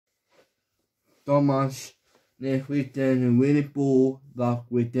Thomas next weekend and Winnie Pool last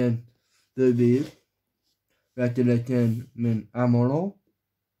weekend the lead. Congratulations, min Amaro,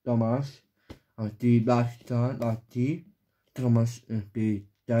 Thomas. The last time, last team, Thomas and the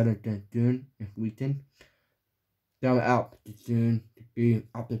Jonathan June next weekend. Come out soon to be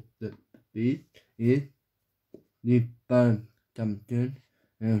after the beat is the band Thompson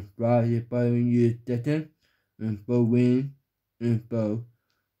and Friday following you second and Bo Win and Bo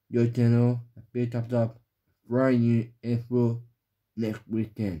your channel a bit up brand new April next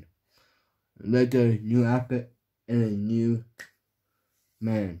weekend. Later new outfit and a new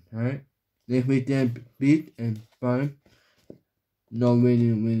man, alright? Next weekend beat and fun. No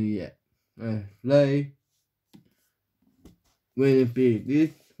winning yet. Play will it be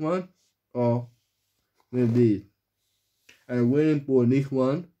this one or will this? And waiting for this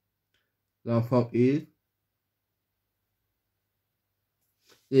one, the from is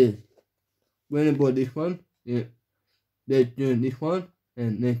this. Waiting for this one, yeah. Let's do this one,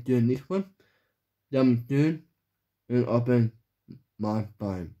 and let's do this one. Jump soon and open my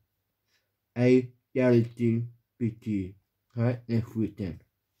phone. A Galaxy PT. Alright, next weekend.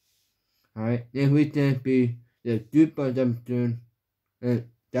 Alright, next weekend be the Super Dumpster and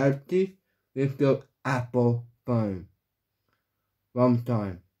Galaxy with the Apple phone. One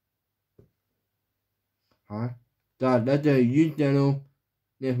time. Alright, so that's a YouTube channel.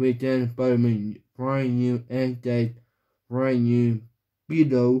 Next weekend, follow me, brand new and brand new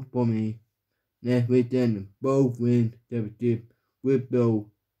video for me. Next weekend, both win championship with the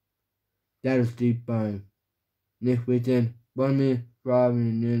Galaxy phone. Next weekend, follow me, drive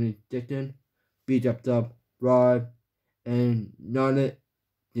in the second, beat up, drive, and knowledge,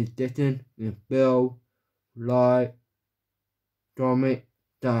 the second, and bell, like, comment,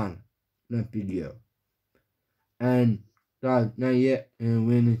 done, the video. And that's not yet, and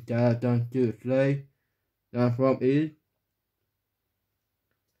when the child done to play, that's from is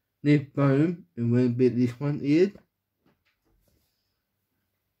this phone, and when this one is.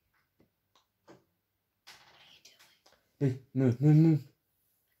 Hey, no. Okay,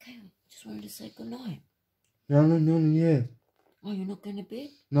 I just wanted to say goodnight. No, yeah. Oh, you're not going to bed?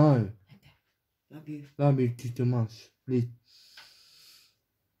 No. Okay. Love you. Love you too much, please.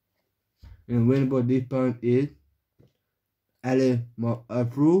 And when this phone is, allez,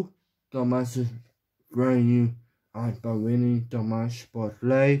 approve, Thomas brand new iPhone winning, Thomas for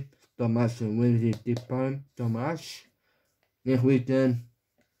play, Thomas winning this phone, Thomas. Next weekend,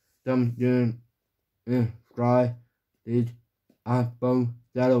 Thomas try this iPhone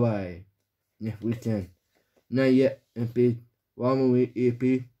that away. Next weekend. Not yet, EP, 1 week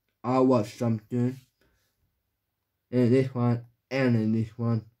EP, I watch something. And this one, and this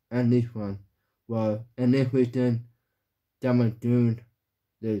one, and this one. Well, and next weekend, Doing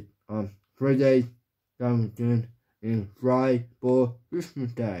the Friday, Doing and Friday for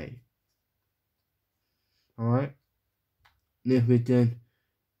Christmas Day. Alright? Next weekend,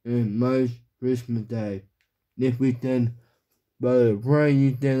 and most Christmas Day. Next weekend, by the brand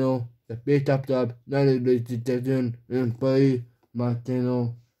new channel, the big up, not a detection, and play my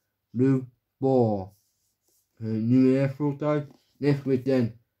channel, Blue Ball. New Afro type. Next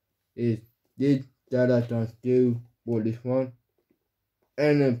weekend is this that I can do for this one.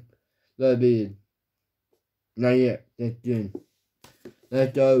 And then the bid. Not yet, that's June.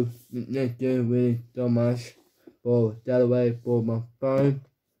 Let's go next June with so much for that away for my phone.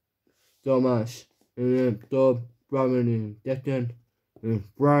 So much. And then stop probably second and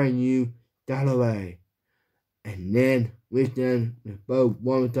brand new that away. And then weekend with both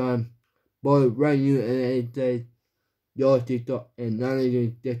one more time. Both brand new and 8 days. Your TikTok and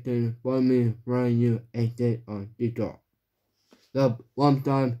 90 seconds for me brand new 8 days on TikTok. The one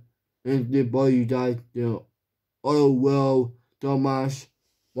time and the boy you guys the other world so much.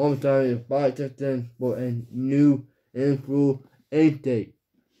 One time in 5 seconds for a new info 8 days.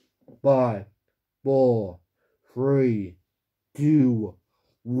 5, 4, 3, 2,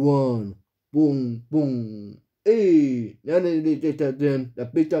 1, boom, boom. Hey, 90 seconds, the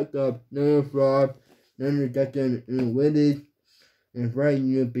big up, no fraud. Then Jackson and Willis and Frank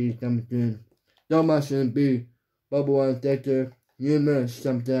UP something. Thomas and B. Bubble One Sector. Numerous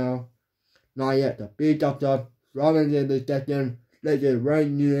somehow. Not yet the big doctor. Robin and the second. Let it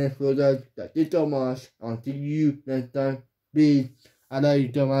rain new and for that. That's Thomas. I'll see you next time. Please. I love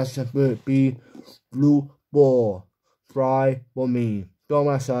you Thomas and be blue ball. Fry for me.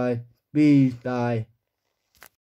 Thomas side. Please die.